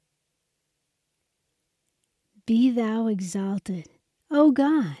Be thou exalted, O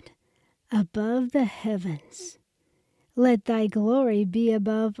God, above the heavens. Let thy glory be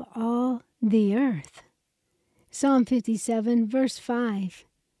above all the earth. Psalm 57, verse 5.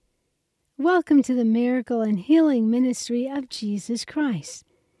 Welcome to the miracle and healing ministry of Jesus Christ.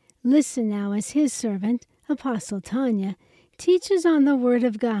 Listen now as his servant, Apostle Tanya, teaches on the Word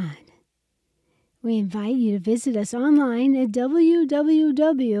of God. We invite you to visit us online at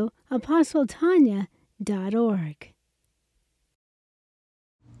www.apostletanya.org.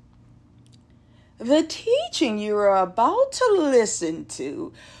 The teaching you are about to listen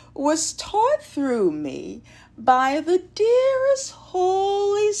to was taught through me by the dearest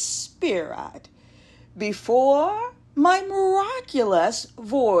Holy Spirit before my miraculous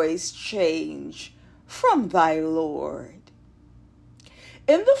voice change from thy Lord.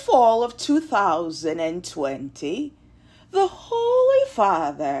 In the fall of 2020, the Holy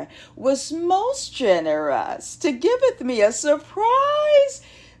Father was most generous to giveth me a surprise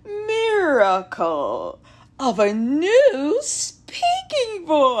miracle of a new speaking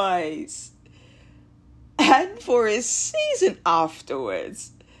voice. And for a season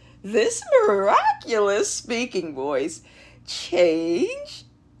afterwards, this miraculous speaking voice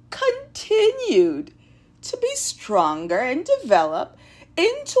continued to be stronger and develop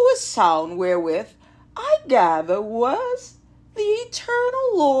into a sound wherewith I gather was the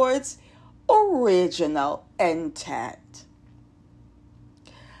Eternal Lord's original intent.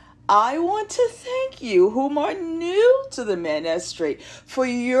 I want to thank you whom are new to the ministry for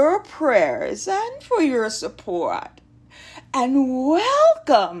your prayers and for your support. And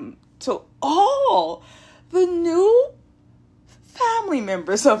welcome to all the new family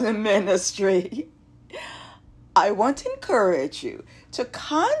members of the ministry. I want to encourage you to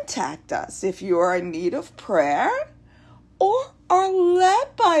contact us if you are in need of prayer or are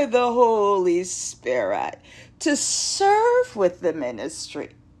led by the Holy Spirit to serve with the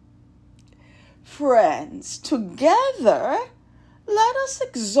ministry. Friends, together, let us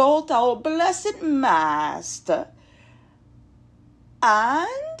exalt our blessed Master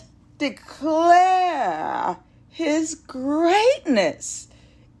and declare his greatness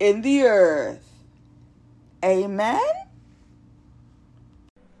in the earth. Amen.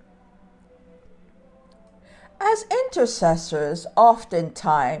 As intercessors,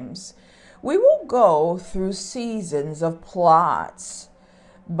 oftentimes, we will go through seasons of plots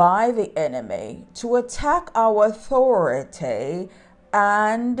by the enemy to attack our authority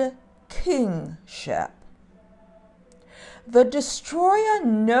and kingship. The destroyer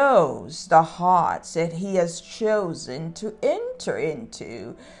knows the hearts that he has chosen to enter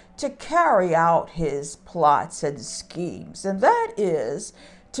into to carry out his plots and schemes, and that is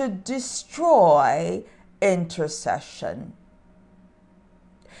to destroy intercession.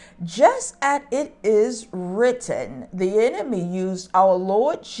 Just as it is written, the enemy used our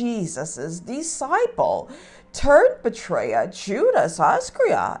Lord Jesus' disciple turned betrayer, Judas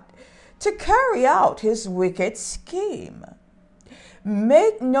Iscariot, to carry out his wicked scheme.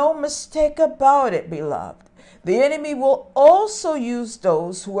 Make no mistake about it, beloved. The enemy will also use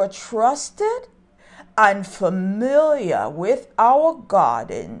those who are trusted and familiar with our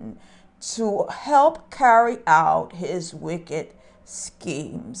God to help carry out his wicked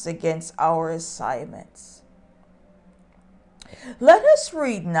schemes against our assignments. Let us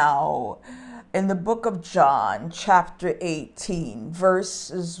read now in the book of John, chapter 18,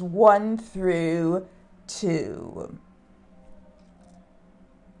 verses 1 through 2.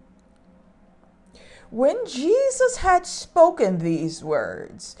 When Jesus had spoken these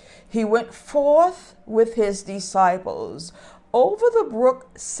words, he went forth with his disciples over the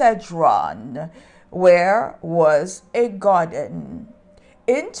brook Cedron, where was a garden,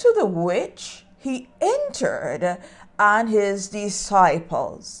 into the which he entered, and his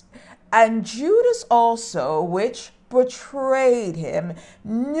disciples. And Judas also, which betrayed him,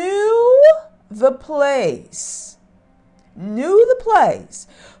 knew the place.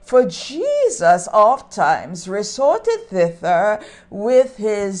 For Jesus ofttimes resorted thither with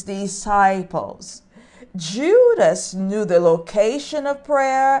his disciples. Judas knew the location of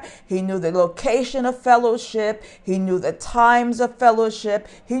prayer. He knew the location of fellowship. He knew the times of fellowship.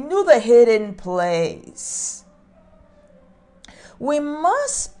 He knew the hidden place. We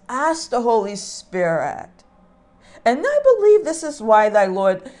must ask the Holy Spirit. And I believe this is why thy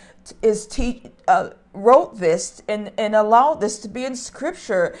Lord wrote this and allowed this to be in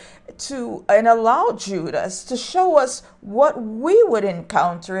Scripture and allowed Judas to show us what we would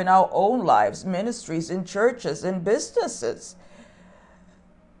encounter in our own lives, ministries, in churches, and businesses.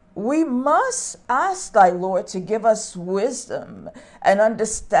 We must ask thy Lord to give us wisdom and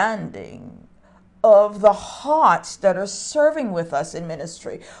understanding of the hearts that are serving with us in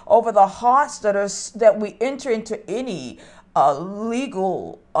ministry, over the hearts that we enter into any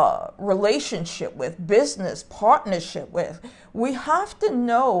legal relationship with, business partnership with. We have to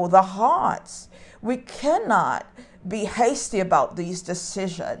know the hearts. We cannot be hasty about these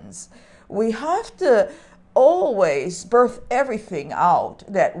decisions. We have to always birth everything out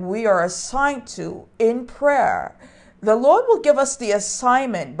that we are assigned to in prayer. The Lord will give us the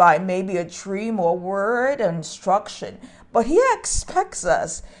assignment by maybe a dream or word and instruction, but He expects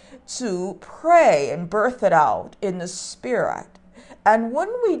us to pray and birth it out in the Spirit. And when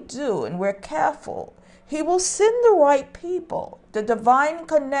we do and we're careful, He will send the right people, the divine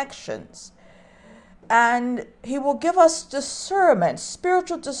connections, and He will give us discernment,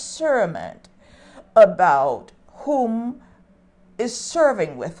 spiritual discernment about whom is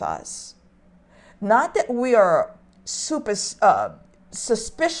serving with us. Not that we are super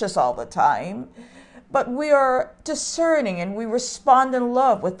suspicious all the time, but we are discerning and we respond in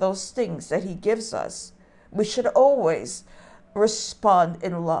love with those things that He gives us. We should always respond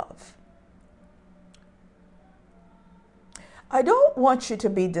in love. I don't want you to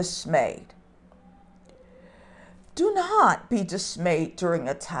be dismayed. Do not be dismayed during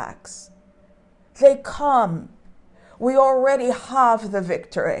attacks. They come. We already have the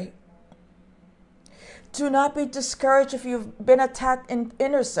victory. Do not be discouraged if you've been attacked in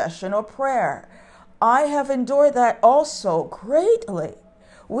intercession or prayer. I have endured that also greatly.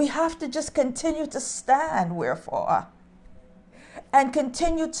 We have to just continue to stand, wherefore, and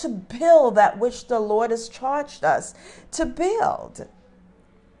continue to build that which the Lord has charged us to build.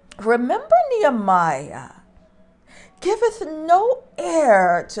 Remember Nehemiah. Giveth no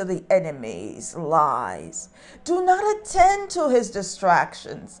ear to the enemy's lies. Do not attend to his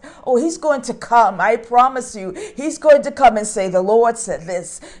distractions. Oh, he's going to come. I promise you, he's going to come and say, the Lord said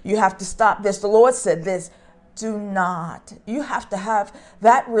this. You have to stop this. The Lord said this. Do not. You have to have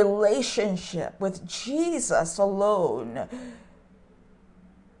that relationship with Jesus alone.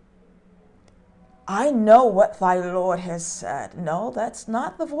 I know what thy Lord has said. No, that's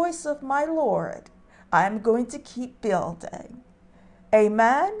not the voice of my Lord. I'm going to keep building.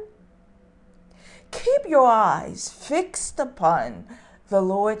 Amen? Keep your eyes fixed upon the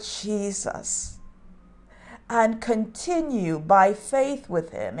Lord Jesus and continue by faith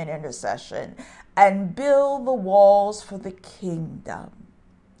with Him in intercession and build the walls for the kingdom.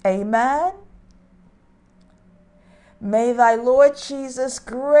 Amen? May thy Lord Jesus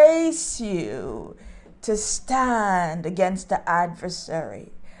grace you to stand against the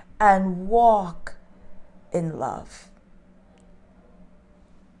adversary and walk in love.